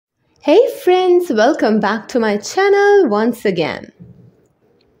Hey friends, welcome back to my channel once again.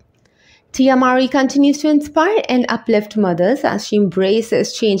 Mowry continues to inspire and uplift mothers as she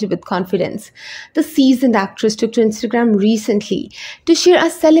embraces change with confidence. The seasoned actress took to Instagram recently to share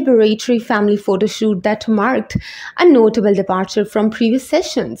a celebratory family photo shoot that marked a notable departure from previous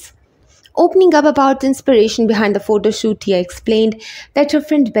sessions. Opening up about the inspiration behind the photo shoot, Tia explained that her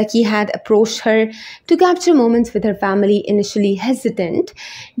friend Becky had approached her to capture moments with her family, initially hesitant.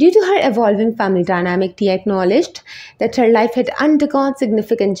 Due to her evolving family dynamic, Tia acknowledged that her life had undergone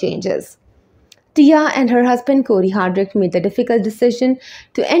significant changes. Tia and her husband Corey Hardrick made the difficult decision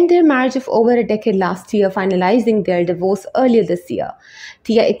to end their marriage of over a decade last year, finalizing their divorce earlier this year.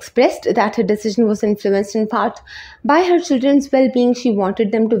 Tia expressed that her decision was influenced in part by her children's well-being. She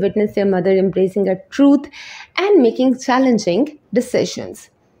wanted them to witness their mother embracing her truth and making challenging decisions.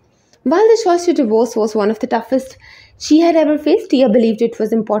 While the choice to divorce was one of the toughest she had ever faced, Tia believed it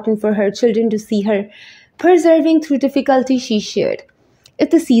was important for her children to see her persevering through difficulty. She shared, "If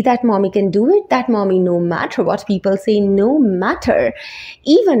they see that mommy can do it, that mommy, no matter what people say, no matter,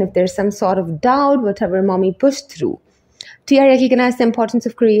 even if there's some sort of doubt, whatever mommy pushed through." Tia recognized the importance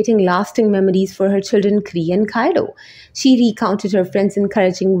of creating lasting memories for her children, Cree and Kaido. She recounted her friends'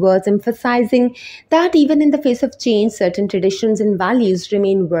 encouraging words, emphasizing that even in the face of change, certain traditions and values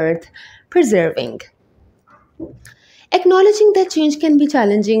remain worth preserving. Acknowledging that change can be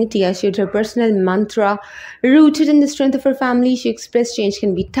challenging, Tia shared her personal mantra. Rooted in the strength of her family, she expressed change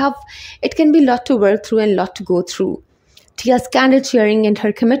can be tough. It can be a lot to work through and a lot to go through. Tia's candid sharing and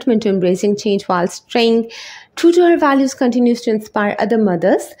her commitment to embracing change while staying true to her values continues to inspire other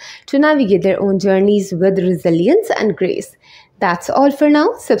mothers to navigate their own journeys with resilience and grace. That's all for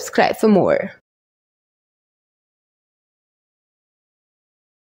now. Subscribe for more.